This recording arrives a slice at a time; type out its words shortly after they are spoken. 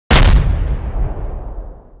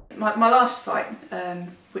my last fight,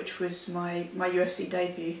 which was my UFC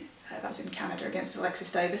debut, that was in Canada against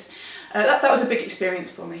Alexis Davis. That was a big experience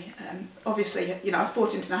for me. Obviously, you know, I've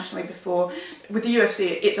fought internationally before. With the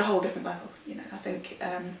UFC, it's a whole different level. You know, I think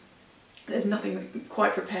there's nothing that can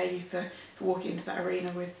quite prepare you for walking into that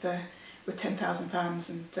arena with 10,000 fans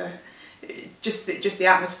and just the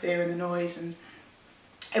atmosphere and the noise and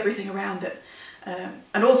everything around it,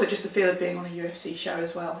 and also just the feel of being on a UFC show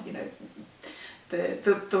as well. You know,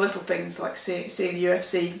 the little things like seeing the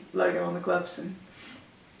UFC logo on the gloves and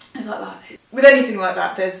things like that. With anything like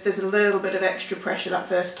that, there's a little bit of extra pressure that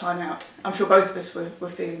first time out. I'm sure both of us were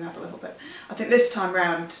feeling that a little bit. I think this time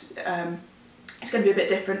round it's going to be a bit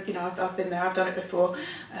different. You know, I've been there, I've done it before,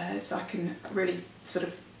 so I can really sort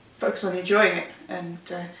of focus on enjoying it and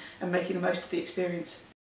making the most of the experience.